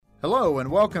Hello and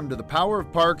welcome to the Power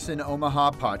of Parks in Omaha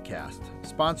podcast,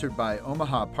 sponsored by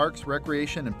Omaha Parks,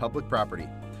 Recreation, and Public Property.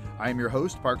 I am your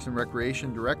host, Parks and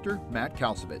Recreation Director, Matt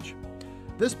Kalsevich.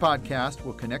 This podcast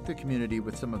will connect the community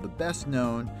with some of the best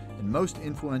known and most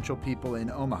influential people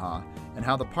in Omaha and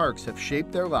how the parks have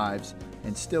shaped their lives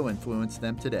and still influence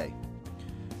them today.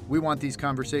 We want these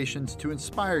conversations to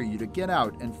inspire you to get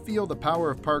out and feel the power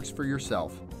of parks for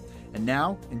yourself. And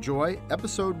now, enjoy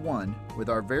episode 1 with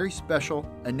our very special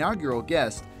inaugural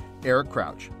guest, Eric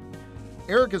Crouch.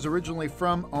 Eric is originally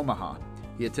from Omaha.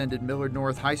 He attended Millard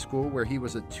North High School, where he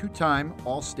was a 2-time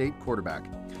All-State quarterback.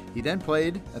 He then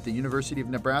played at the University of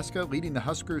Nebraska, leading the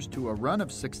Huskers to a run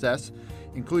of success,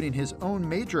 including his own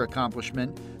major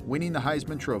accomplishment, winning the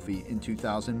Heisman Trophy in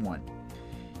 2001.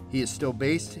 He is still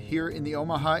based here in the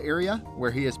Omaha area,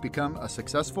 where he has become a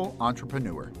successful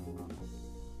entrepreneur.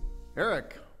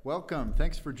 Eric, welcome.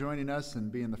 Thanks for joining us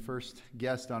and being the first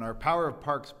guest on our Power of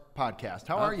Parks podcast.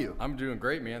 How are you? I'm doing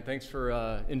great, man. Thanks for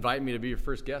inviting me to be your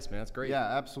first guest, man. That's great. Yeah,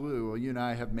 absolutely. Well, you and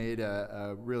I have made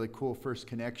a really cool first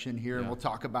connection here, and we'll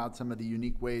talk about some of the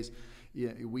unique ways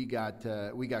we got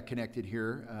connected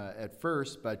here at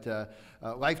first. But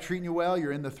life treating you well.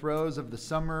 You're in the throes of the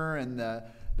summer and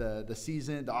the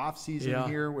season, the off season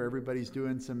here, where everybody's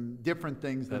doing some different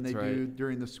things than they do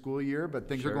during the school year, but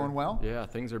things are going well. Yeah,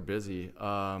 things are busy.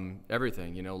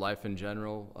 Everything, life in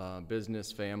general,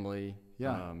 business, family,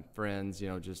 friends,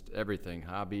 just everything,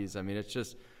 hobbies. I mean, it's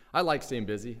just, I like staying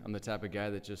busy. I'm the type of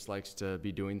guy that just likes to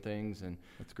be doing things, and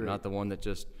that's great. Not the one that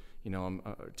just, I'm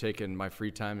taking my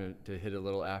free time to hit a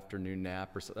little afternoon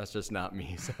nap, or so. That's just not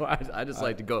me. So I just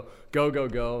like to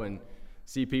go and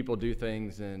see people do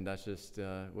things, and that's just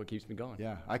what keeps me going.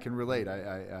 Yeah, I can relate.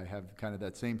 I have kind of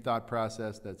that same thought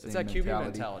process, that same mentality. It's that QB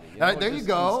mentality. There you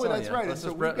go. That's right. Let's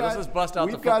just bust out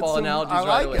the football analogies.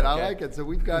 I like it. So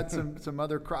we've got some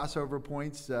other crossover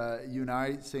points. You and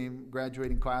I, same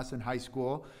graduating class in high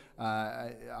school.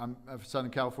 I'm of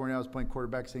Southern California. I was playing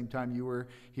quarterback same time you were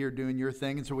here doing your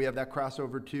thing, and so we have that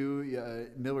crossover too.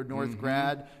 Millard North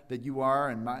grad that you are,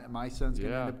 and my son's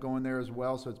going to end up going there as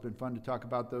well. So it's been fun to talk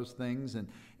about those things, and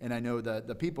I know that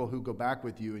the people who go back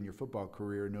with you in your football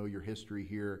career know your history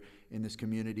here in this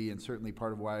community, and certainly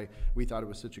part of why we thought it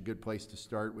was such a good place to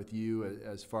start with you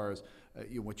as far as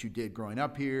what you did growing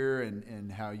up here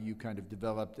and how you kind of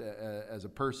developed as a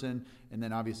person, and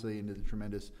then obviously into the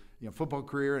tremendous football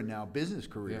career and now business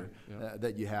career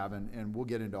that you have, and we'll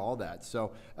get into all that.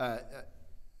 So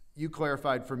you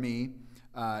clarified for me,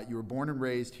 you were born and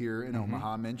raised here in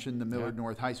Omaha, mentioned the Millard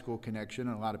North High School connection,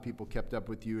 and a lot of people kept up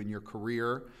with you in your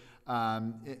career.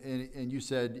 And you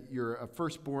said you're a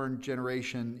firstborn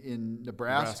generation in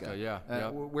Nebraska.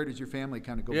 Where does your family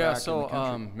kind of go back in the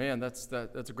country? Man, that's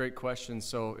a great question.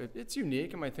 So it's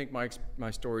unique, and I think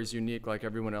my story's unique, like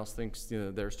everyone else thinks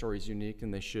their story's unique,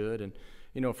 and they should. And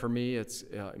for me, it's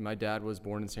my dad was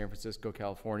born in San Francisco,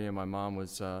 California. My mom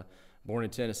was born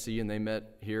in Tennessee, and they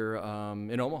met here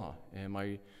in Omaha. And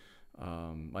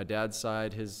my dad's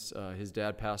side, his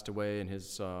dad passed away, and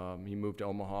he moved to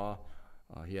Omaha.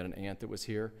 He had an aunt that was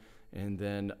here, and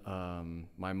then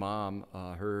my mom,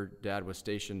 her dad was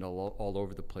stationed all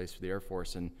over the place for the Air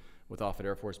Force, and with Offutt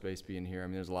Air Force Base being here, I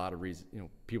mean, there's a lot of reasons.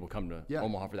 People come to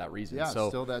Omaha for that reason. Yeah, so,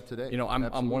 still that today.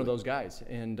 I'm one of those guys,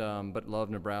 and but love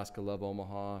Nebraska, love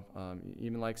Omaha.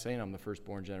 Even like saying I'm the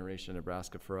firstborn generation of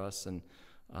Nebraska for us, and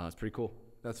it's pretty cool.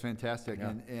 That's fantastic,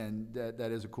 and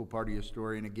that is a cool part of your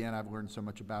story. And again, I've learned so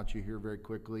much about you here very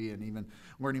quickly, and even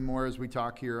learning more as we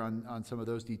talk here on some of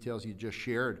those details you just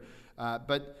shared.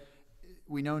 But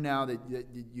we know now that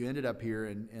you ended up here,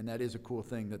 and that is a cool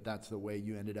thing that's the way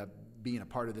you ended up being a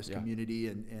part of this community,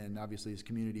 and obviously this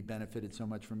community benefited so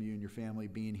much from you and your family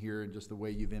being here, and just the way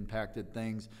you've impacted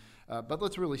things. But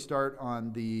let's really start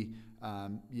on the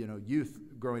youth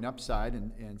growing up side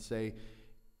and say,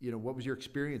 what was your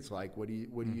experience like? What do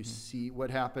you see? What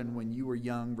happened when you were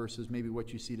young versus maybe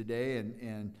what you see today?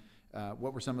 And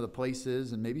what were some of the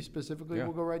places? And maybe specifically,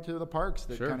 we'll go right to the parks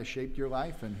that kind of shaped your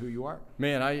life and who you are.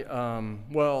 Man,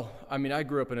 I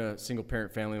grew up in a single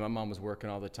parent family. My mom was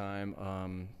working all the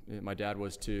time. My dad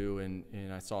was too,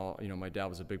 and I saw, my dad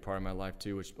was a big part of my life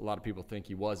too, which a lot of people think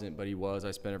he wasn't, but he was.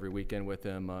 I spent every weekend with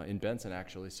him in Benson,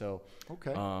 actually. So,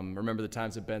 remember the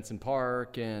times at Benson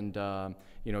Park, and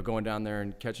going down there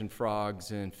and catching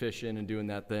frogs and fishing and doing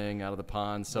that thing out of the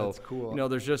pond. So that's cool.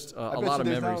 There's just a lot of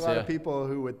memories. There's not a lot of people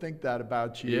who would think that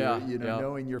about you.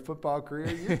 Knowing your football career,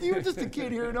 you were just a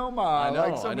kid here in Omaha,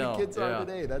 like so many kids are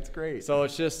today. That's great. So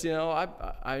it's just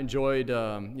I enjoyed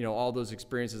all those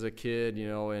experiences as a kid,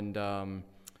 and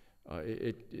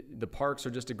the parks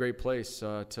are just a great place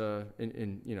to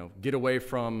get away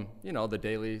from the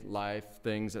daily life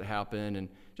things that happen and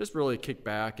just really kick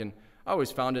back. And I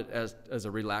always found it as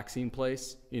a relaxing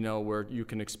place, where you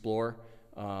can explore,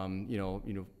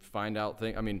 find out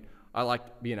things. I mean, I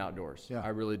like being outdoors. Yeah. I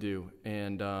really do.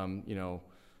 And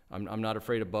I'm not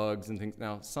afraid of bugs and things.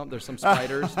 Now, there's some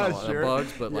spiders, Sure.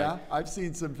 bugs, but yeah, I've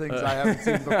seen some things I haven't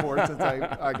seen before since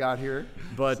I got here.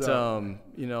 But so.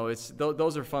 it's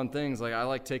those are fun things. Like I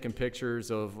like taking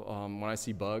pictures of when I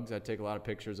see bugs. I take a lot of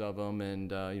pictures of them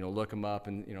and look them up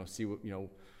and see what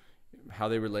how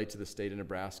they relate to the state of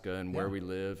Nebraska and where we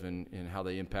live and how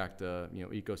they impact the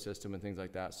ecosystem and things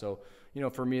like that. So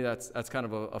for me that's kind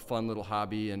of a fun little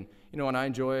hobby, and and I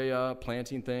enjoy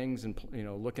planting things and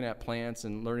looking at plants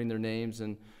and learning their names,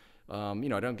 and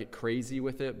I don't get crazy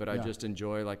with it, but I just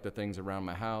enjoy like the things around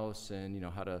my house and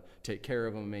how to take care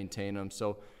of them, maintain them.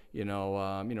 So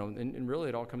and really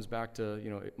it all comes back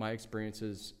to my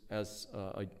experiences as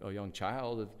a young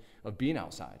child of being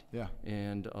outside. Yeah.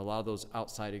 And a lot of those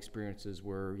outside experiences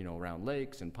were around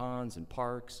lakes and ponds and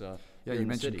parks. Yeah, you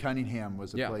mentioned Cunningham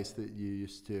was a place that you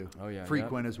used to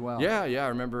frequent as well. Yeah, I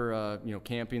remember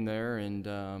camping there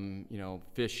and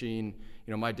fishing.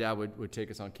 My dad would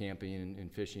take us on camping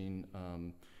and fishing.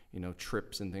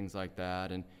 Trips and things like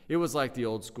that. And it was like the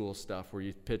old school stuff where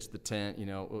you pitch the tent,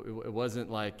 it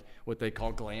wasn't like what they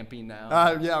call glamping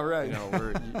now. Yeah, right.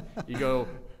 Where you go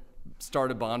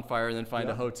start a bonfire and then find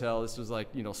a hotel. This was like,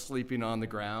 sleeping on the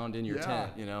ground in your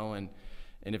tent,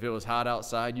 and if it was hot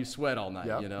outside, you sweat all night,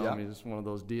 I mean, it's one of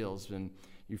those deals. And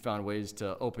you found ways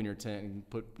to open your tent and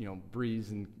put,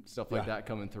 breeze and stuff like that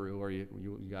coming through, or you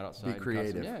got outside. Be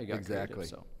creative. You got exactly. Creative,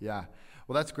 so. Yeah.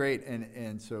 Well, that's great.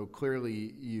 And so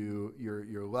clearly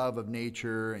your love of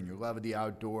nature and your love of the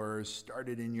outdoors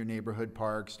started in your neighborhood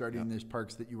parks, started in these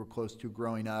parks that you were close to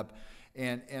growing up.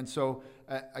 And so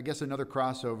I guess another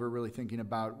crossover, really thinking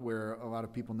about where a lot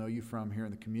of people know you from here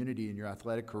in the community in your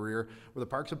athletic career. Were the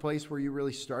parks a place where you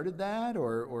really started that,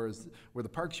 or were the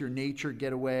parks your nature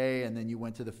getaway, and then you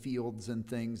went to the fields and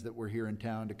things that were here in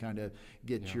town to kind of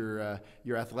get your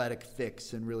athletic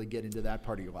fix and really get into that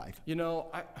part of your life?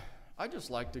 I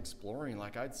just liked exploring.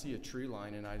 Like I'd see a tree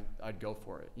line and I'd go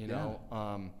for it,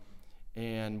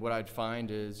 and what I'd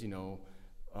find is,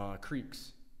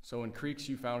 creeks. So in creeks,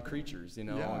 you found creatures, I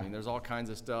mean, there's all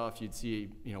kinds of stuff. You'd see,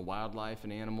 wildlife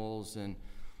and animals, and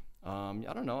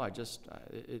I don't know.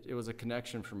 It was a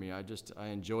connection for me. I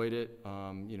enjoyed it.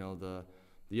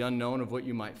 The unknown of what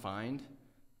you might find,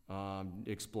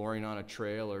 exploring on a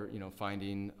trail, or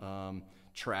finding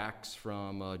tracks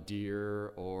from a deer,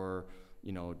 or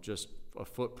just a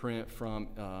footprint from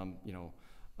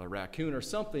a raccoon or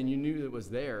something. You knew that was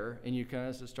there, and you kind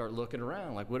of just start looking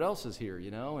around, like what else is here,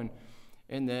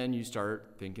 and then you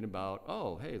start thinking about,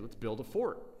 oh, hey, let's build a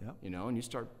fort, and you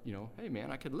start, hey, man,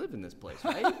 I could live in this place,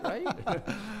 right?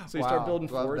 So you start building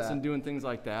forts and doing things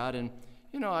like that. And,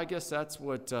 I guess that's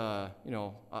what,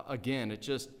 again, it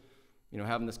just,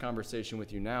 having this conversation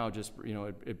with you now, just,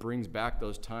 it brings back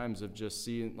those times of just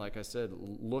seeing, like I said,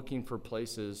 looking for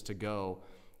places to go.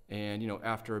 And,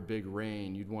 after a big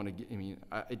rain, you'd want to get,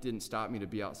 it didn't stop me to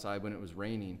be outside when it was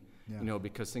raining,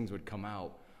 because things would come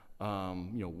out.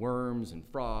 Worms and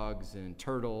frogs and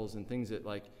turtles and things that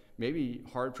like maybe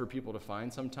hard for people to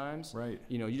find sometimes. Right.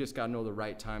 You just got to know the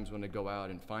right times when to go out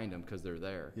and find them, because they're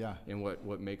there. Yeah. And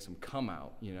what makes them come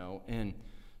out, And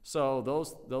so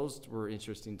those were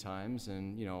interesting times,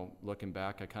 and looking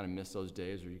back, I kind of miss those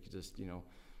days where you could just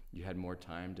you had more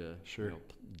time to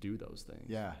do those things.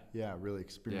 Yeah, really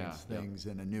experience things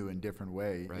in a new and different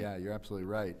way. Right. Yeah, you're absolutely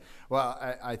right. Well,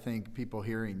 I think people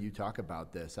hearing you talk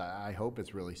about this, I hope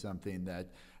it's really something that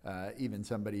even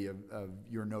somebody of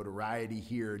your notoriety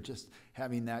here, just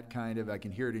having that kind of, I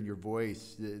can hear it in your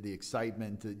voice, the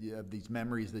excitement of these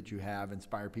memories that you have,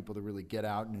 inspire people to really get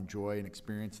out and enjoy and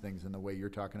experience things in the way you're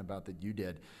talking about that you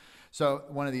did. So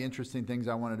one of the interesting things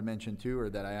I wanted to mention too, or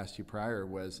that I asked you prior,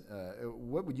 was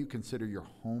what would you consider your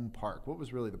home park? What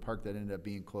was really the park that ended up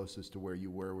being closest to where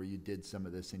you were, where you did some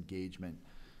of this engagement?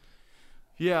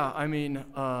 Yeah, I mean,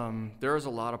 there's a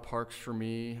lot of parks for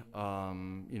me.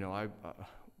 Walnut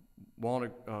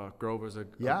Grove was a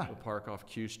park off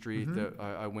Q Street that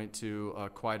I went to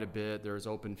quite a bit. There's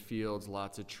open fields,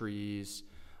 lots of trees.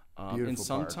 And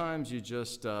sometimes park. You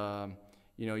just...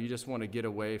 you just want to get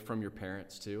away from your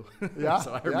parents too. Yeah.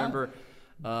 So I remember,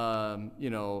 the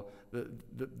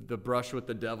brush with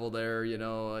the devil there,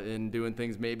 and doing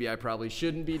things maybe I probably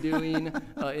shouldn't be doing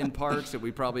in parks that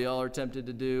we probably all are tempted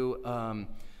to do.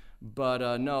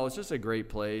 But no, it's just a great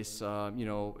place.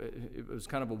 It was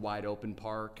kind of a wide open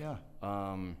park. Yeah.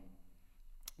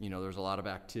 there's a lot of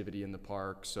activity in the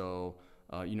park, so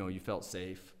you felt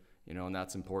safe. And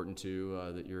that's important too,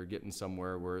 that you're getting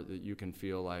somewhere where that you can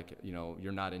feel like,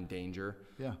 you're not in danger.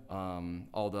 Yeah.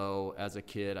 Although as a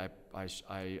kid,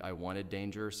 I wanted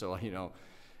danger. So,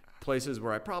 places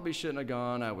where I probably shouldn't have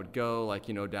gone, I would go, like,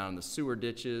 down in the sewer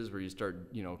ditches where you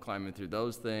start, climbing through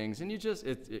those things. And you just,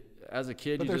 as a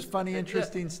kid, but there's funny,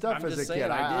 interesting stuff as a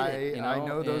kid. I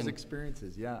know those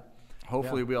experiences. Yeah.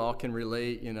 Hopefully we all can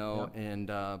relate, and,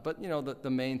 but,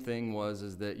 the main thing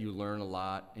is that you learn a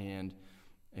lot, and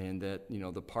that,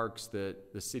 the parks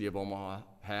that the city of Omaha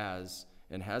has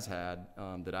and has had,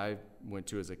 that I went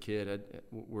to as a kid,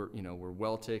 were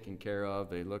well taken care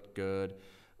of. They looked good.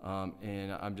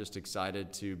 And I'm just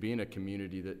excited to be in a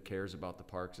community that cares about the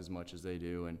parks as much as they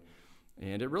do.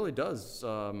 And it really does,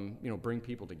 bring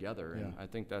people together. And I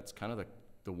think that's kind of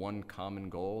the one common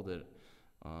goal that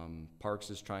Parks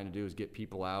is trying to do, is get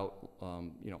people out.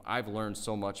 I've learned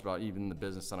so much about even the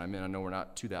business that I'm in. I know we're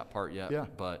not to that part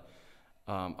yet, but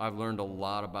I've learned a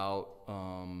lot about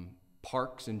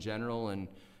parks in general, and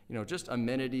just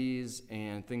amenities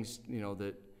and things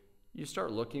that you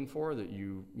start looking for that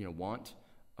you want.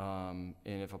 And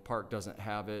if a park doesn't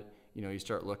have it, you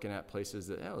start looking at places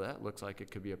that, that looks like it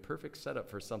could be a perfect setup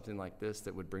for something like this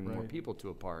that would bring more people to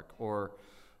a park. Or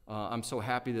I'm so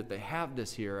happy that they have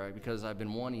this here because I've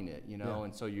been wanting it,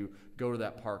 and so you go to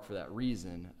that park for that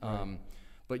reason.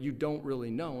 But you don't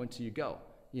really know until you go.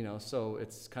 So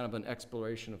it's kind of an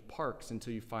exploration of parks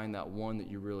until you find that one that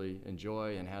you really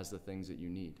enjoy and has the things that you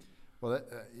need. Well,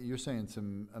 you're saying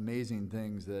some amazing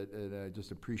things that I just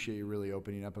appreciate you really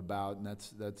opening up about, and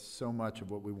that's so much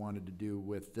of what we wanted to do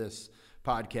with this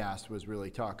podcast, was really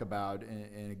talk about.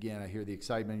 And again, I hear the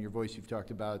excitement in your voice. You've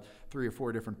talked about 3 or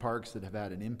 4 different parks that have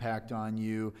had an impact on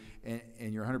you, and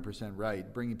you're 100%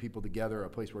 right. Bringing people together, a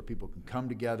place where people can come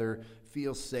together,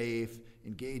 feel safe,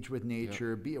 engage with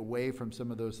nature, be away from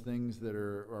some of those things that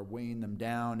are weighing them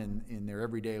down in their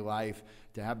everyday life,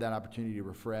 to have that opportunity to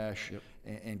refresh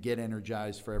and get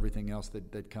energized for everything else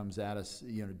that comes at us,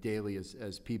 daily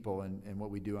as people, and what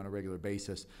we do on a regular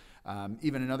basis.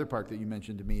 Even another park that you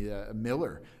mentioned to me,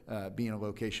 Miller, being a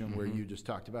location where you just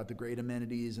talked about the great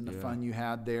amenities and the fun you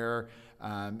had there,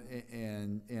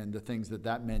 and the things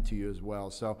that meant to you as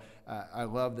well. So I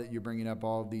love that you're bringing up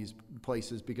all of these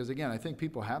places, because again, I think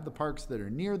people have the parks that are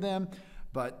near them,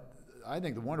 but I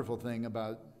think the wonderful thing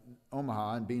about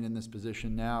Omaha and being in this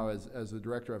position now as the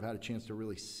director, I've had a chance to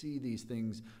really see these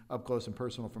things up close and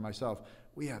personal for myself.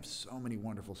 We have so many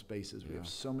wonderful spaces. We have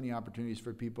so many opportunities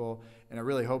for people. And I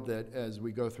really hope that as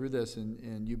we go through this,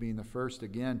 and you being the first,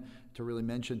 again, to really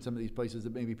mention some of these places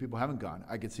that maybe people haven't gone.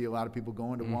 I could see a lot of people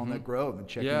going to Walnut Grove and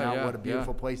checking out what a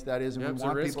beautiful place that is. And we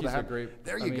want people to have.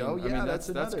 There you go. That's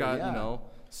another. That's got,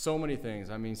 so many things.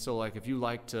 So like if you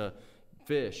like to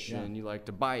fish and you like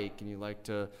to bike and you like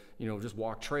to, just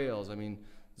walk trails.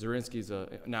 Zorinsky's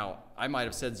now I might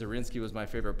have said Zorinsky was my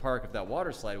favorite park if that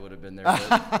water slide would have been there.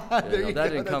 But, that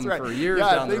didn't come for years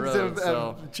down the road. Things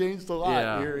have changed a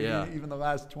lot here, even the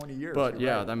last 20 years. But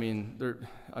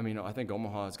I think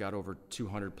Omaha has got over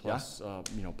 200 plus,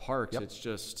 parks. It's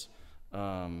just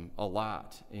a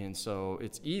lot, and so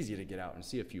it's easy to get out and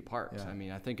see a few parks.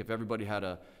 I think if everybody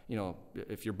had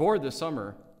if you're bored this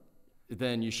summer,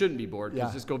 then you shouldn't be bored,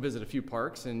 because just go visit a few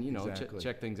parks and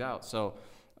check things out. So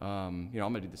I'm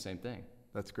gonna do the same thing.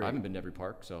 That's great. I haven't been to every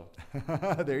park, so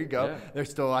there you go. There's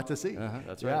still a lot to see.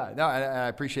 That's right. Yeah, no, I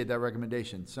appreciate that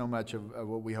recommendation. So much of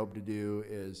what we hope to do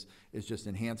is just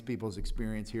enhance people's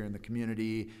experience here in the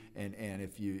community. And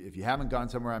if you haven't gone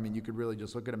somewhere, you could really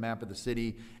just look at a map of the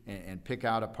city and pick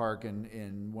out a park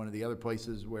in one of the other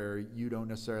places where you don't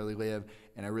necessarily live.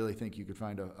 And I really think you could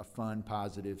find a fun,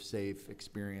 positive, safe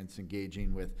experience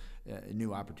engaging with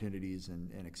new opportunities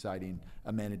and exciting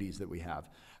amenities that we have.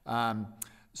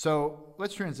 So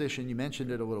let's transition. You mentioned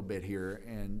it a little bit here,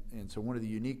 and so one of the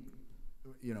unique,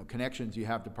 connections you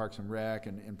have to Parks and Rec,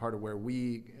 and part of where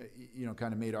we,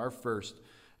 kind of made our first,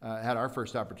 had our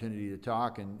first opportunity to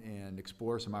talk and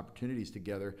explore some opportunities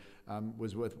together,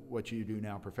 was with what you do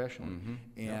now professionally.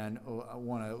 And I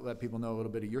want to let people know a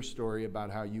little bit of your story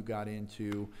about how you got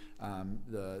into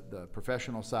the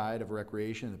professional side of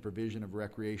recreation, the provision of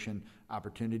recreation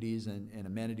opportunities and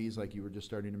amenities, like you were just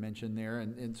starting to mention there.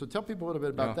 And so tell people a little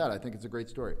bit about that. I think it's a great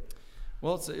story.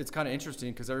 Well, it's kind of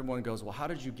interesting, because everyone goes, well, how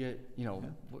did you get,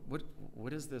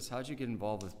 what is this? How did you get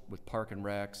involved with Park and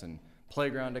Recs and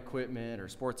playground equipment or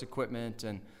sports equipment?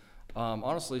 And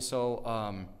honestly,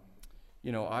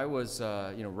 I was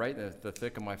right in the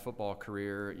thick of my football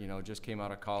career. Just came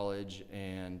out of college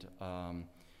and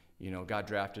got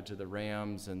drafted to the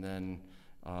Rams, and then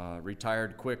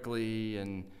retired quickly,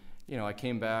 and I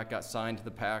came back, got signed to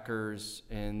the Packers,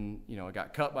 and, I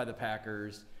got cut by the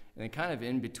Packers. And then kind of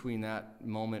in between that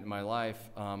moment in my life,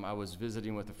 I was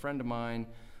visiting with a friend of mine,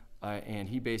 and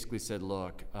he basically said,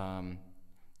 look,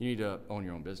 you need to own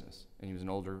your own business. And he was an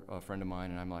older friend of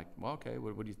mine, and I'm like, well, okay,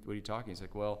 what are you talking? He's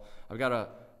like, well, I've got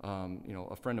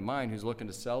a friend of mine who's looking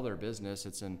to sell their business.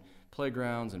 It's in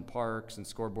playgrounds and parks and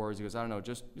scoreboards. He goes, I don't know,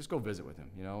 just go visit with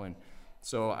him, And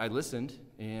so I listened,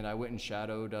 and I went and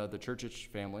shadowed the Churchich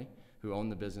family who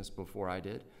owned the business before I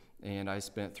did. And I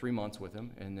spent 3 months with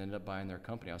him and ended up buying their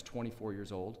company. I was 24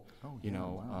 years old. Oh, yeah,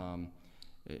 wow.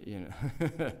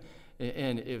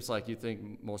 And it was like, you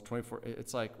think most 24,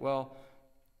 it's like, well,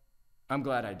 I'm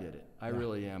glad I did it. I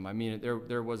really am. I mean,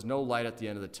 there was no light at the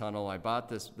end of the tunnel. I bought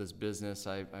this business.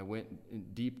 I went in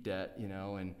deep debt,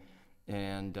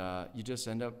 and you just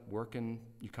end up working.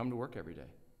 You come to work every day,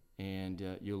 and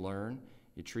you learn.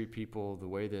 You treat people the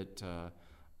way that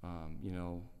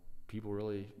people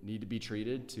really need to be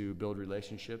treated to build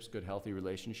relationships, good, healthy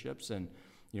relationships, and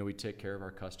we take care of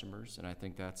our customers, and I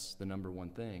think that's the number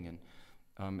one thing.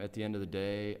 And at the end of the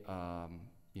day,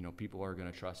 people are going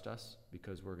to trust us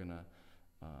because we're going to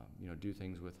do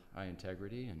things with high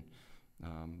integrity and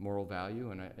moral value,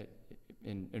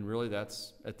 and really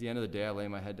that's at the end of the day, I lay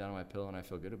my head down on my pillow and I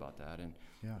feel good about that. And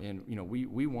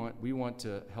we want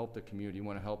to help the community. We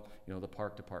want to help the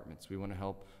park departments. We want to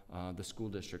help the school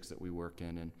districts that we work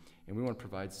in, and we want to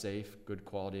provide safe, good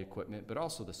quality equipment, but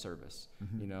also the service.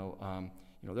 Mm-hmm.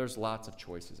 There's lots of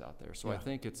choices out there, so I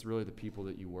think it's really the people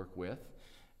that you work with,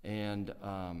 and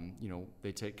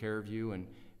they take care of you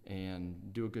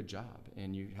and do a good job,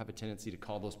 and you have a tendency to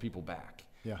call those people back.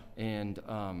 Yeah. And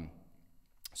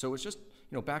so it's just,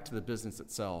 back to the business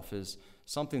itself is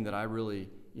something that I really,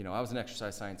 I was an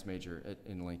exercise science major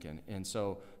in Lincoln. And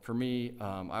so for me,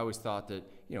 I always thought that,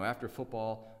 after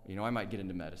football, I might get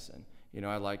into medicine.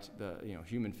 I liked the,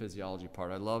 human physiology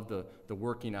part. I loved the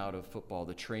working out of football,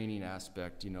 the training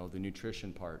aspect, the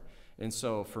nutrition part. And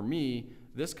so for me,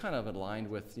 this kind of aligned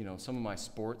with, some of my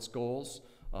sports goals,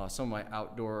 some of my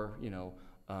outdoor,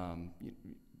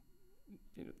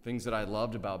 things that I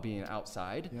loved about being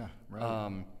outside. Yeah,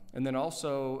 right. And then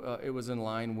also it was in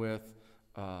line with,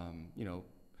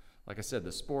 like I said,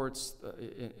 the sports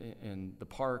and the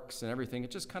parks and everything.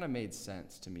 It just kind of made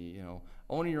sense to me,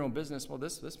 owning your own business. Well,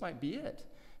 this might be it.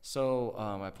 So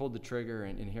I pulled the trigger,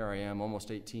 and here I am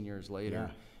almost 18 years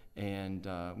later. Yeah.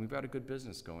 And we've got a good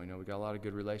business going. We've got a lot of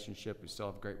good relationship. We still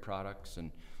have great products,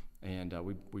 and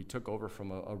we took over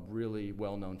from a really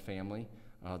well-known family,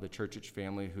 the Churchich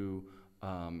family, who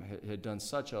had done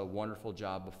such a wonderful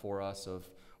job before us of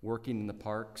working in the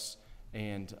parks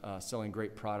and selling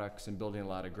great products and building a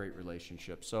lot of great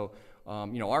relationships. So,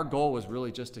 our goal was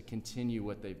really just to continue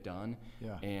what they've done.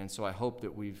 Yeah. And so I hope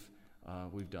that we've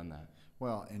done that.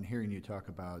 Well, and hearing you talk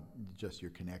about just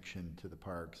your connection to the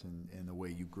parks and the way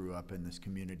you grew up in this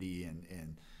community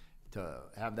and to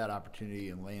have that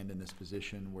opportunity and land in this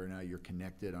position where now you're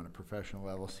connected on a professional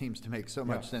level seems to make so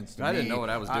much sense to me. I didn't know what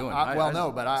I was doing.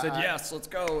 I said, yes, let's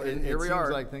go, and here we are. It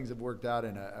seems like things have worked out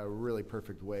in a really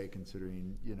perfect way,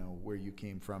 considering, where you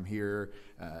came from here,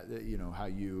 how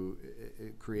you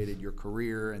created your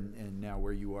career, and now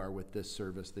where you are with this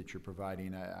service that you're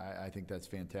providing. I think that's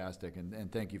fantastic,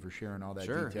 and thank you for sharing all that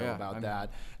detail about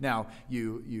that. Now,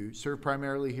 you serve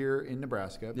primarily here in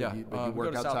Nebraska, but you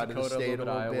work outside of the state a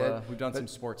little bit. We've done some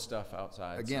sports stuff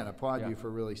outside. Again, applaud you for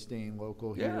really staying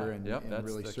local here and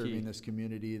really serving this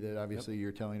community that obviously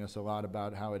you're telling us a lot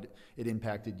about how it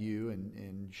impacted you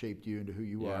and shaped you into who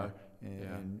you are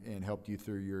and helped you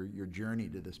through your journey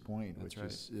to this point, which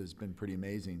has been pretty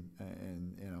amazing.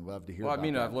 And I love to hear about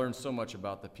that. I've learned so much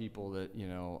about the people that,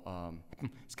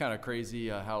 it's kind of crazy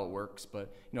how it works,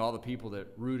 but, all the people that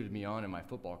rooted me on in my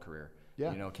football career,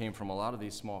 came from a lot of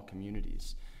these small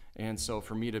communities. And so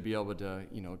for me to be able to,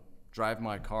 drive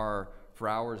my car for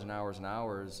hours and hours and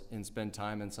hours and spend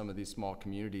time in some of these small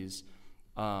communities,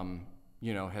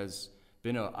 has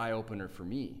been an eye-opener for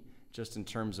me, just in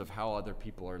terms of how other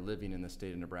people are living in the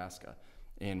state of Nebraska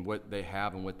and what they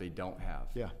have and what they don't have.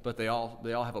 Yeah. But they all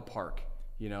have a park,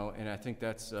 and I think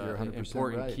that's an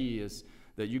important key is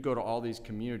that you go to all these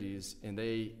communities and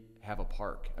they have a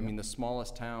park. I mean, the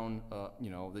smallest town,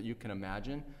 that you can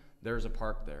imagine, there's a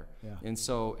park there. Yeah. And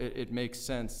so it makes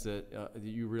sense that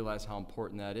you realize how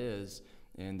important that is,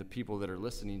 and the people that are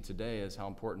listening today is how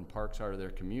important parks are to their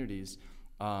communities.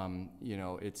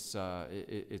 It's a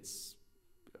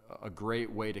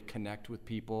great way to connect with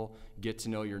people, get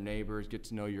to know your neighbors, get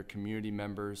to know your community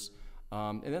members,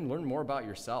 and then learn more about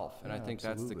yourself. And I think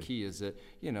absolutely. that's the key, is that,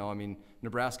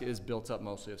 Nebraska is built up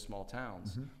mostly of small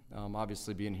towns.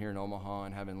 Obviously being here in Omaha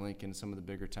and having Lincoln, some of the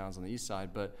bigger towns on the east side,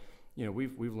 but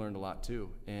we've learned a lot too.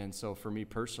 And so for me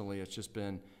personally, it's just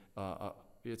been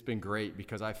it's been great,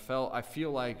 because I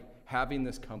feel like having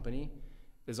this company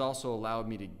has also allowed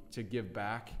me to give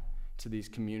back to these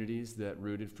communities that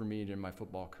rooted for me in my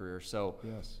football career. So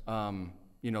yes.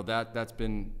 That's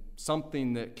been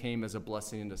something that came as a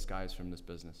blessing in disguise from this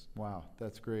business. Wow,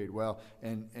 that's great. Well,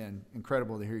 and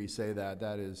incredible to hear you say that.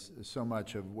 That is so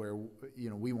much of where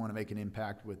we want to make an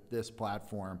impact with this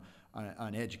platform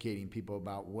on educating people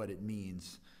about what it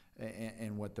means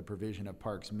and what the provision of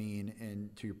parks mean.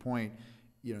 And to your point,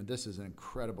 this is an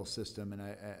incredible system, and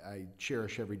I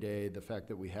cherish every day the fact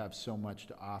that we have so much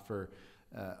to offer.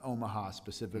 Omaha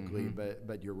specifically,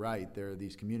 but you're right. There are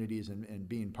these communities, and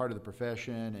being part of the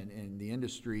profession and the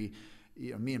industry,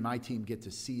 me and my team get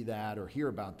to see that or hear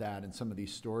about that in some of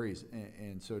these stories,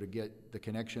 and so to get the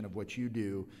connection of what you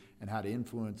do and how to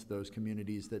influence those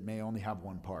communities that may only have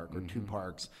one park or two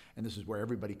parks, and this is where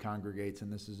everybody congregates,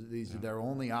 and these are their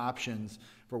only options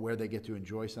for where they get to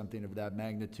enjoy something of that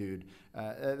magnitude.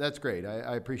 That's great.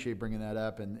 I appreciate bringing that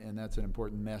up, and that's an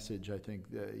important message, I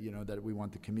think, that we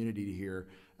want the community to hear,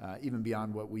 even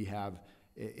beyond what we have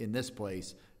in this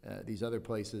place. These other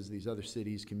places, these other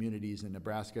cities, communities in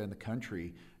Nebraska and the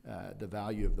country, the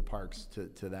value of the parks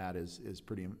to that is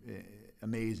pretty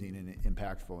amazing and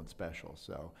impactful and special.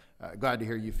 So glad to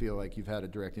hear you feel like you've had a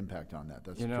direct impact on that.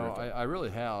 That's terrific. I really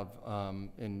have.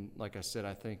 And like I said,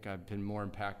 I think I've been more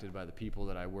impacted by the people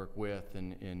that I work with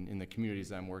and in the communities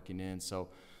that I'm working in. So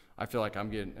I feel like I'm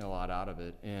getting a lot out of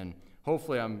it. And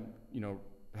hopefully I'm,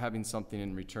 having something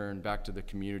in return back to the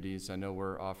communities. I know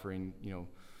we're offering,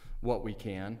 what we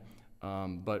can.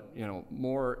 But,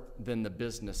 more than the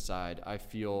business side, I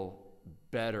feel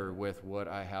better with what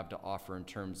I have to offer in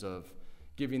terms of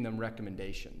giving them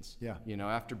recommendations. Yeah.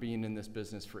 After being in this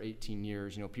business for 18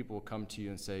 years, people will come to you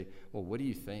and say, well, what do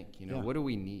you think? What do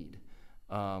we need?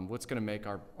 What's going to make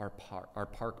our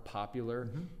park popular?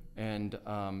 And,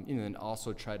 and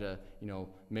also try to,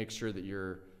 make sure that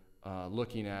you're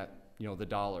looking at, the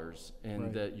dollars,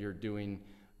 and that you're doing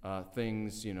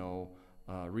things,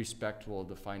 respectful of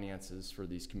the finances for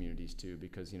these communities too,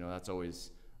 because that's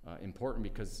always important,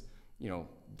 because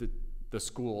the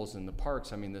schools and the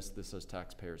parks, this is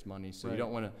taxpayers' money, so you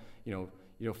don't want to you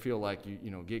don't feel like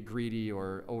you get greedy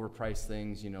or overprice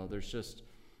things. There's just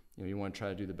you want to try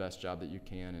to do the best job that you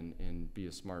can and be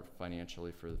smart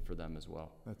financially for them as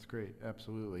well. That's great.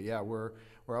 Absolutely. Yeah, we're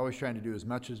always trying to do as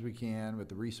much as we can with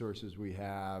the resources we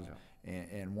have.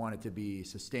 And want it to be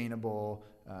sustainable,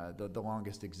 the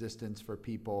longest existence for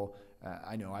people.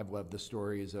 I know I've loved the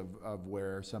stories of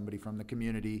where somebody from the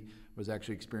community was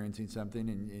actually experiencing something,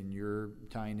 and you're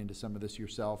tying into some of this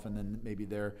yourself, and then maybe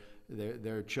their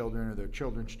children or their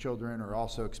children's children are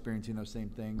also experiencing those same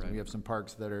things. Right. And we have some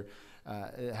parks that are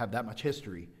have that much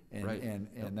history, and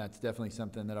that's definitely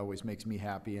something that always makes me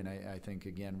happy. And I think,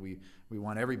 again, we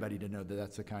want everybody to know that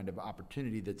that's the kind of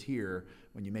opportunity that's here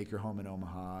when you make your home in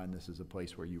Omaha, and this is a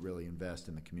place where you really invest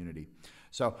in the community.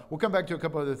 So we'll come back to a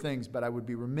couple other things, but I would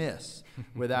be remiss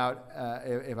without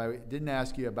if I didn't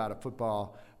ask you about a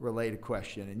football-related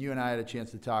question. And you and I had a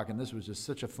chance to talk, and this was just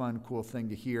such a fun, cool thing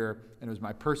to hear, and it was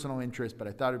my personal interest, but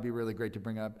I thought it would be really great to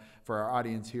bring up for our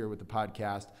audience here with the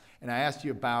podcast. And I asked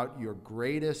you about your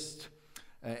greatest,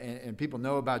 and people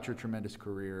know about your tremendous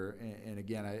career, and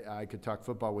again, I could talk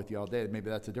football with you all day. Maybe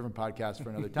that's a different podcast for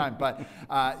another time, but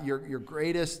your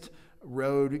greatest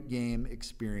road game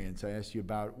experience. I asked you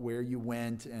about where you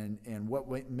went and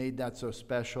what made that so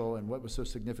special, and what was so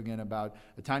significant about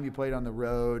the time you played on the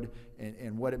road,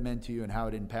 and what it meant to you and how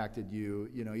it impacted you,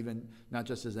 even not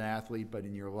just as an athlete, but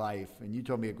in your life. And you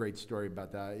told me a great story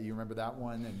about that. You remember that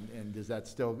one? And is that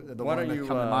still the one that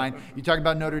come to mind? You talking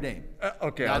about Notre Dame.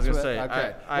 Okay, I was going to say.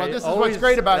 Okay. Well, this is what's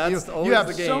great about you. You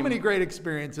have so many great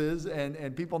experiences,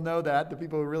 and people know that. The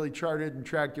people who really charted and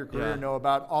tracked your career know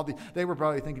about all the. They were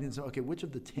probably thinking, okay, which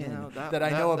of the 10 that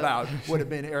I know about would have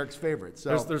been Eric's favorite?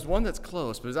 So there's one that's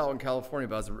close, but it was out in California,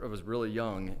 but I was really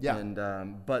young. Yeah.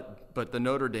 And but the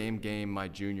Notre Dame game my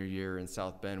junior year in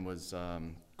South Bend was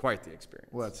quite the experience.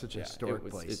 Well, it's such a historic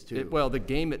place too. Well, the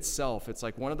game itself, it's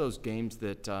like one of those games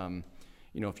that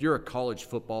if you're a college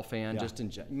football fan,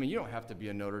 you don't have to be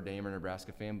a Notre Dame or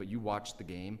Nebraska fan, but you watch the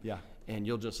game, and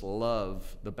you'll just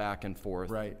love the back and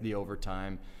forth, the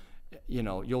overtime.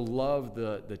 You'll love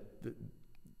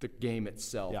the game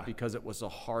itself, because it was a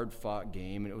hard-fought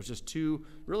game, and it was just two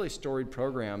really storied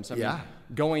programs. I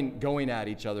mean, going at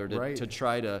each other to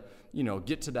try to,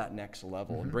 get to that next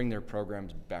level and bring their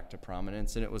programs back to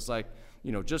prominence. And it was like,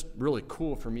 just really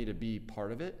cool for me to be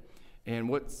part of it. And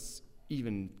what's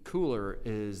even cooler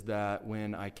is that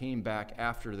when I came back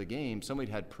after the game, somebody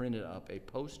had printed up a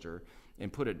poster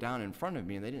and put it down in front of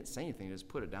me, and they didn't say anything, they just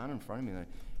put it down in front of me, like,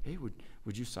 hey,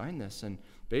 would you sign this? And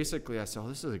basically I said,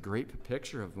 this is a great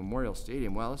picture of Memorial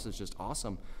Stadium. Wow, this is just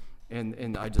awesome.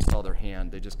 And I just saw their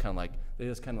hand. They just kind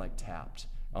of like tapped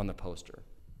on the poster.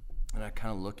 And I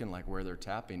kind of looking like where they're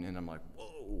tapping, and I'm like,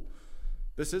 whoa,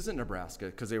 this isn't Nebraska,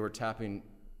 because they were tapping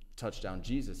touchdown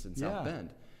Jesus in South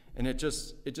Bend. And it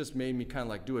just made me kind of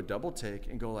like do a double take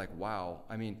and go like, wow,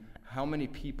 I mean, how many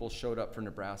people showed up for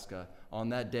Nebraska on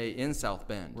that day in South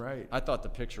Bend? Right. I thought the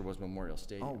picture was Memorial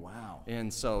Stadium. Oh, wow.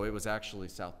 And so it was actually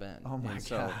South Bend. Oh, my God.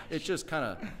 So gosh. it just kind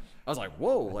of, I was like,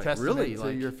 whoa, like Testament really? to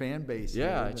like your fan base.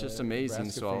 Yeah, it's just amazing.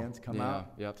 Nebraska So fans come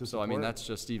out. Yep. To So I mean, support. that's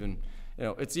just even,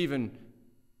 it's even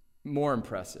more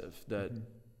impressive that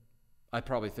I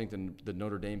probably think the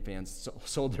Notre Dame fans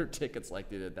sold their tickets like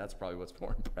they did. That's probably what's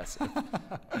more impressive.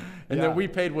 And then we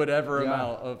paid whatever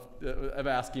amount of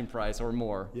asking price or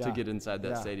more to get inside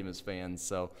that stadium as fans.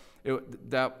 So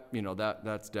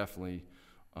that's definitely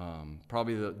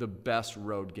probably the best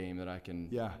road game that I can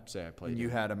say I played. And you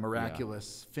had a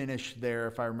miraculous finish there,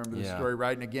 if I remember the story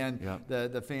right. And again,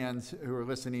 the fans who are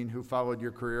listening who followed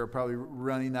your career are probably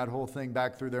running that whole thing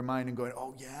back through their mind and going,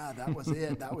 oh yeah, that was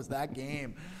it. That was that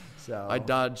game. So I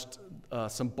dodged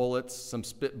some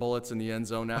spit bullets in the end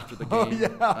zone after the game. Oh, yeah,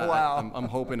 wow. I'm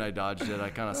hoping I dodged it. I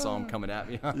kind of saw them coming at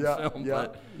me on film.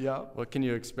 But what can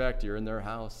you expect? You're in their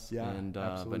house. Yeah, and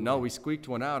absolutely. But no, we squeaked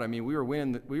one out. I mean, we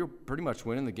were pretty much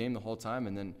winning the game the whole time,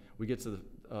 and then we get to the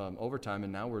overtime,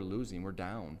 and now we're losing. We're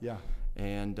down. Yeah.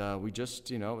 And we just,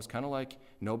 it was kind of like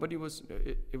nobody was.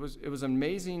 It was an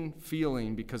amazing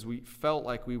feeling because we felt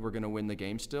like we were going to win the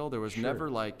game. Still, there was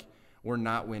never like we're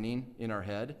not winning in our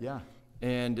head. Yeah.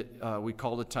 And we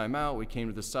called a timeout. We came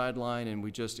to the sideline, and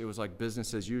it was like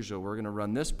business as usual. We're going to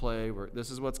run this play.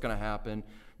 This is what's going to happen.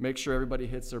 Make sure everybody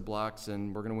hits their blocks,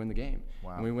 and we're going to win the game.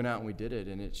 Wow. And we went out and we did it.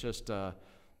 And it's just,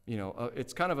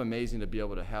 it's kind of amazing to be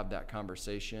able to have that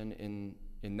conversation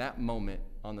in that moment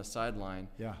on the sideline,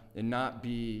 and not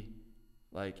be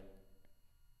like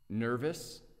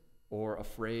nervous or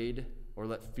afraid or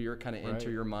let fear kind of enter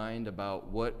your mind about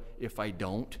what if I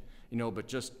don't. But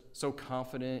just so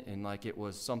confident, and like it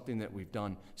was something that we've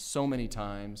done so many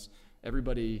times.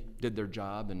 Everybody did their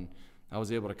job, and I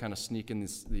was able to kind of sneak in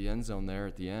the end zone there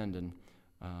at the end, and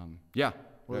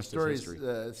well, the stories,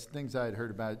 things I had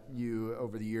heard about you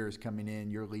over the years coming in,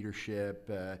 your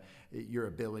leadership, your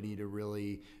ability to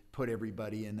really put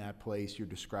everybody in that place you're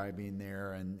describing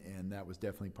there, and that was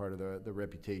definitely part of the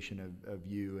reputation of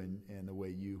you and the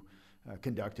way you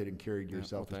conducted and carried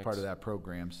yourself as part of that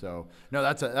program. So no,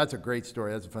 that's a great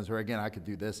story. That's a fun story. Again, I could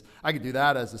do this. I could do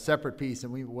that as a separate piece,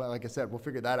 and like I said, we'll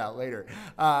figure that out later.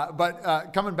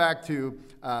 But coming back to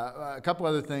a couple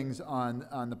other things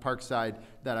on the Park side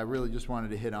that I really just wanted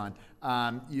to hit on.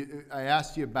 I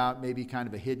asked you about maybe kind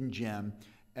of a hidden gem.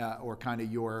 Or kind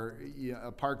of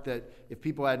a park that if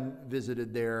people hadn't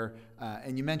visited there,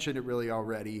 and you mentioned it really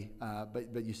already,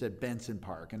 but you said Benson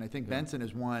Park, and I think Benson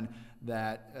is one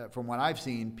that, from what I've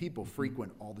seen, people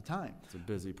frequent all the time. It's a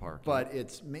busy park, but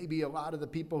it's maybe a lot of the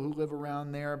people who live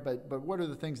around there. But what are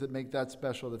the things that make that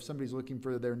special? If somebody's looking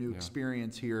for their new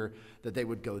experience here, that they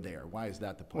would go there. Why is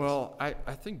that the place? Well, I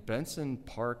think Benson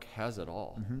Park has it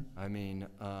all. I mean.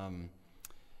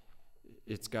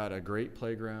 It's got a great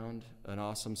playground, an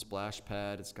awesome splash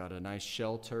pad. It's got a nice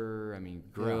shelter. I mean,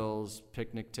 grills,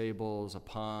 picnic tables, a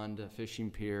pond, a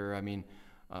fishing pier. I mean,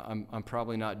 I'm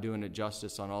probably not doing it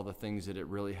justice on all the things that it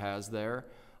really has there.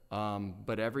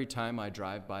 But every time I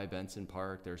drive by Benson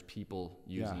Park, there's people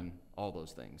using all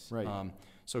those things. Right.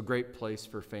 So great place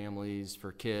for families,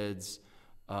 for kids,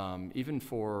 even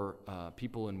for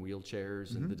people in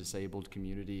wheelchairs and the disabled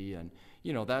community. And,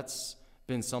 that's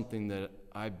been something that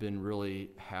I've been really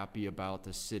happy about.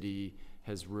 The city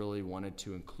has really wanted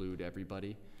to include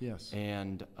everybody. Yes.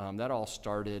 And that all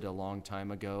started a long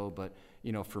time ago. But,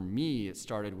 for me, it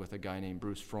started with a guy named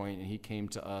Bruce Freund, and he came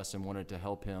to us and wanted to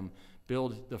help him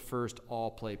build the first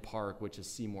all-play park, which is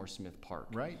Seymour Smith Park.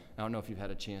 Right. I don't know if you've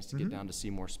had a chance to get down to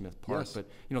Seymour Smith Park, but,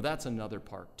 that's another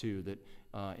park, too, that,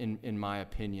 in my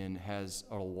opinion, has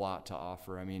a lot to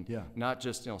offer. I mean, not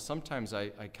just, sometimes I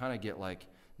kind of get like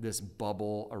this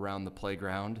bubble around the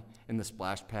playground and the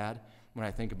splash pad when I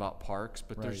think about parks,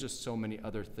 but there's just so many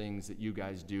other things that you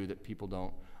guys do that people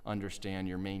don't understand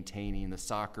you're maintaining the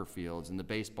soccer fields and the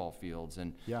baseball fields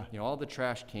and Yeah. all the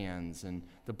trash cans and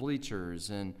the bleachers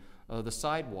and the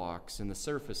sidewalks and the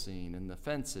surfacing and the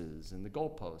fences and the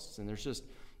goalposts, and there's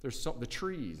the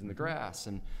trees and the grass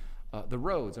and the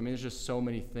roads. I mean, there's just so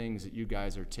many things that you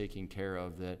guys are taking care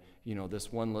of that,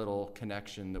 this one little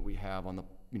connection that we have on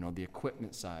the, the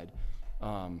equipment side.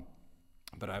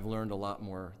 But I've learned a lot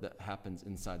more that happens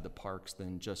inside the parks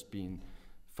than just being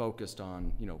focused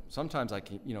on, sometimes I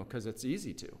can, because it's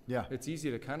easy to. Yeah. It's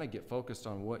easy to kind of get focused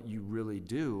on what you really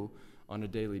do on a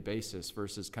daily basis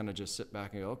versus kind of just sit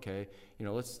back and go, okay,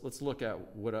 let's look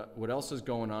at what else is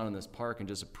going on in this park and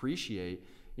just appreciate,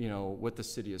 what the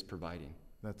city is providing.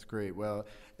 That's great. Well,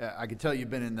 I can tell you've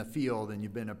been in the field and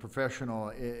you've been a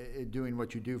professional doing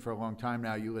what you do for a long time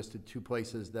now. You listed 2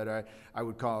 places that I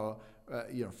would call,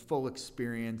 full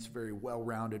experience, very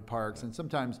well-rounded parks. And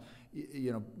sometimes,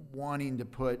 wanting to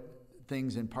put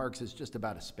things in parks is just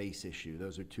about a space issue.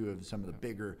 Those are 2 of some of the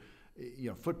bigger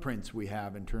footprints we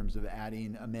have in terms of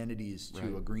adding amenities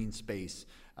to a green space,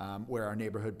 where our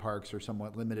neighborhood parks are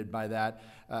somewhat limited by that.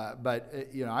 But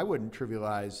I wouldn't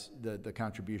trivialize the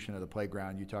contribution of the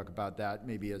playground. You talk about that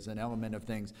maybe as an element of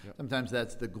things. Yep. Sometimes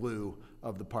that's the glue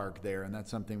of the park there, and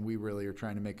that's something we really are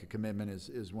trying to make a commitment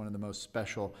is one of the most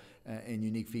special and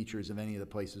unique features of any of the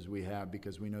places we have,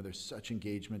 because we know there's such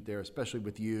engagement there, especially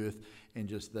with youth, and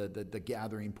just the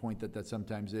gathering point that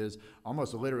sometimes is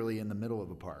almost literally in the middle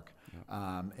of a park.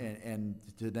 Yep. And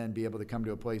to then be able to come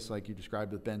to a place like you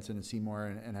described with Benson and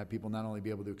Seymour and have people not only be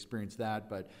able to experience that,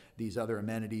 but these other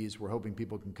amenities. We're hoping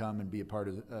people can come and be a part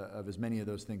of as many of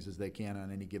those things as they can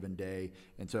on any given day.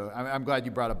 And so I'm glad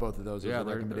you brought up both of those as a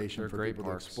recommendation for people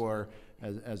to explore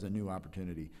as a new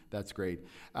opportunity. That's great.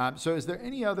 So is there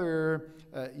any other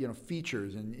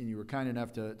features, and you were kind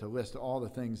enough to list all the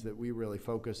things that we really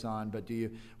focus on, but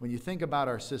when you think about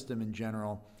our system in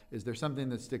general, is there something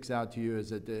that sticks out to you?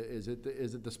 Is it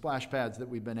the splash pads that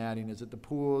we've been adding? Is it the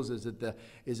pools? Is it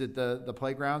the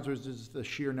playgrounds, or is it just the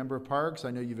sheer number of parks?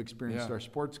 I know you've experienced our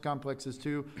sports complexes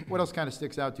too. What else kind of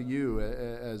sticks out to you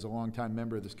as a longtime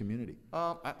member of this community?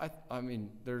 I mean,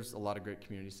 there's a lot of great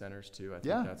community centers too. I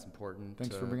think that's important.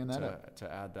 Thanks for bringing that up.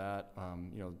 To add that,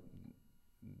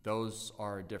 those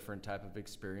are a different type of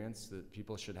experience that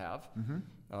people should have.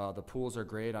 Mm-hmm. The pools are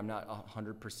great. I'm not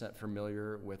 100%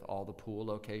 familiar with all the pool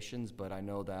locations, but I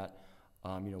know that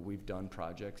we've done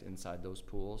projects inside those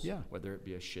pools, whether it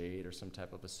be a shade or some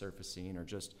type of a surfacing or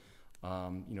just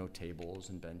tables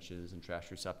and benches and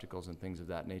trash receptacles and things of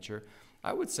that nature.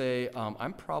 I would say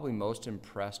I'm probably most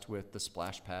impressed with the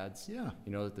splash pads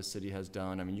that the city has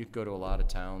done. I mean, you could go to a lot of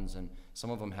towns and some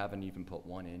of them haven't even put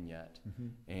one in yet. Mm-hmm.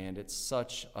 And it's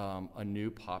such a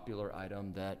new popular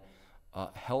item that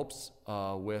helps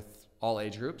with all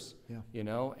age groups,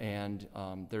 and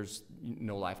there's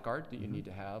no lifeguard that you need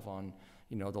to have on,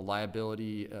 the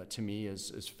liability to me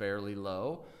is fairly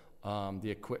low. The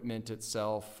equipment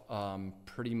itself,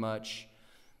 pretty much,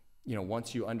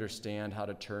 once you understand how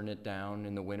to turn it down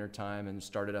in the wintertime and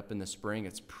start it up in the spring,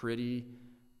 it's pretty,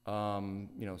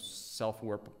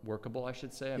 self-workable, I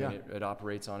should say. I mean, it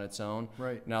operates on its own.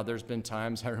 Right. Now, there's been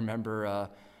times I remember, I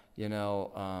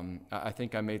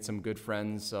think I made some good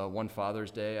friends one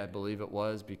Father's Day, I believe it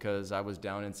was, because I was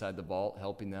down inside the vault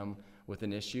helping them with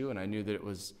an issue, and I knew that it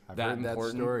was important. That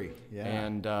story. Yeah.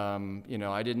 And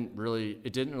it didn't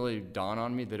really dawn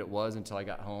on me that it was until I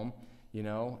got home,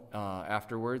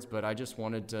 afterwards. But I just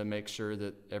wanted to make sure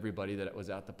that everybody that was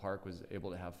at the park was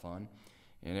able to have fun,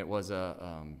 and it was I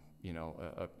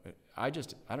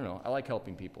don't know. I like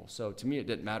helping people, so to me it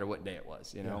didn't matter what day it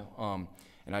was,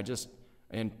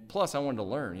 And plus, I wanted to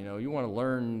learn. You want to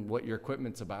learn what your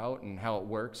equipment's about and how it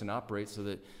works and operates, so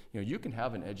that you can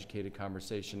have an educated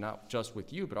conversation, not just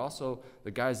with you, but also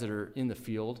the guys that are in the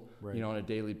field, on a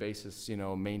daily basis,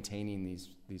 maintaining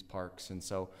these parks. And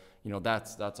so,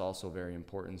 that's also very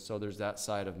important. So there's that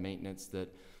side of maintenance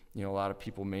that a lot of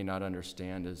people may not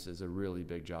understand is a really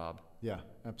big job. Yeah,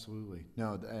 absolutely.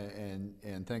 No,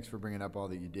 and thanks for bringing up all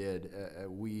that you did.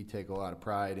 We take a lot of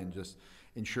pride in just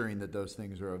ensuring that those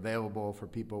things are available for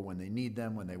people when they need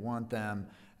them, when they want them,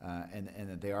 and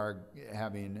that they are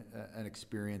having an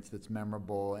experience that's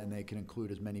memorable and they can include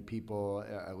as many people.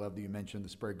 I love that you mentioned the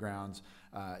spray grounds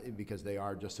because they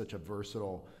are just such a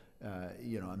versatile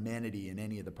amenity in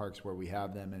any of the parks where we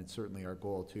have them, and it's certainly our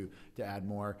goal to add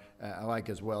more. I like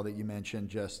as well that you mentioned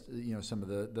just some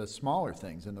of the smaller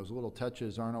things, and those little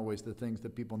touches aren't always the things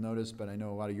that people notice, but I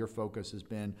know a lot of your focus has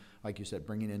been, like you said,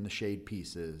 bringing in the shade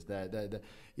pieces. That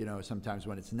sometimes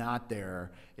when it's not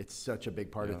there, it's such a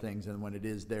big part of things, and when it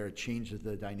is there, it changes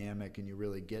the dynamic, and you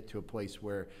really get to a place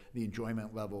where the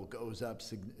enjoyment level goes up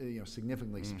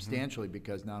significantly, substantially,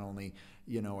 because not only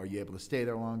are you able to stay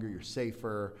there longer, you're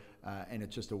safer, and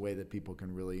it's just a way that people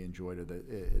can really enjoy to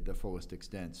the fullest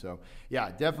extent. So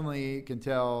yeah, definitely can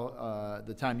tell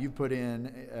the time you've put in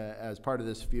as part of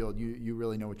this field, you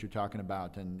really know what you're talking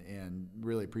about, and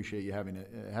really appreciate you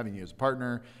having you as a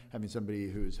partner, having somebody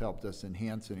who's helped us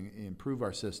enhance and improve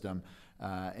our system,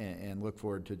 and look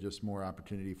forward to just more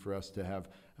opportunity for us to have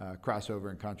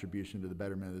crossover and contribution to the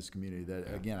betterment of this community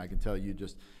that, again, I can tell you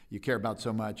care about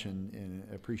so much, and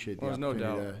appreciate the opportunity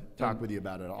to talk with you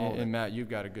about it all. And Matt, you've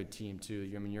got a good team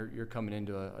too. I mean, you're coming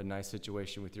into a nice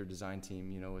situation with your design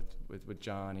team, with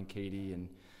John and Katie and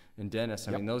Dennis.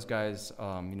 I mean, those guys,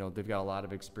 they've got a lot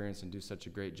of experience and do such a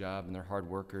great job, and they're hard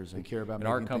workers. They care about and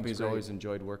our company's always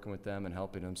enjoyed working with them and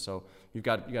helping them. So you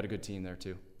got a good team there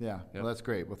too. Yeah, well, that's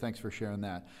great. Well, thanks for sharing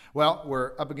that. Well,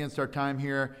 we're up against our time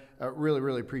here. Really,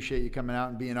 really appreciate you coming out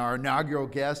and being our inaugural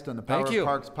guest on the Power of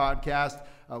Parks podcast.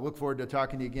 Look forward to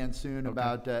talking to you again soon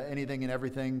about anything and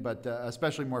everything, but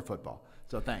especially more football.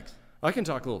 So thanks. I can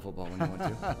talk a little football when you want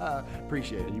to.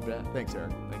 Appreciate it. You bet. Thanks,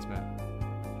 Eric. Thanks, Matt.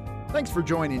 Thanks for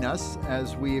joining us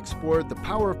as we explored the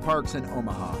power of parks in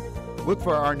Omaha. Look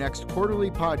for our next quarterly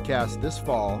podcast this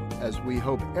fall, as we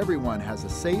hope everyone has a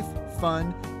safe,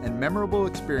 fun, and memorable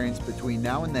experience between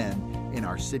now and then in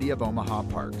our City of Omaha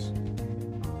parks.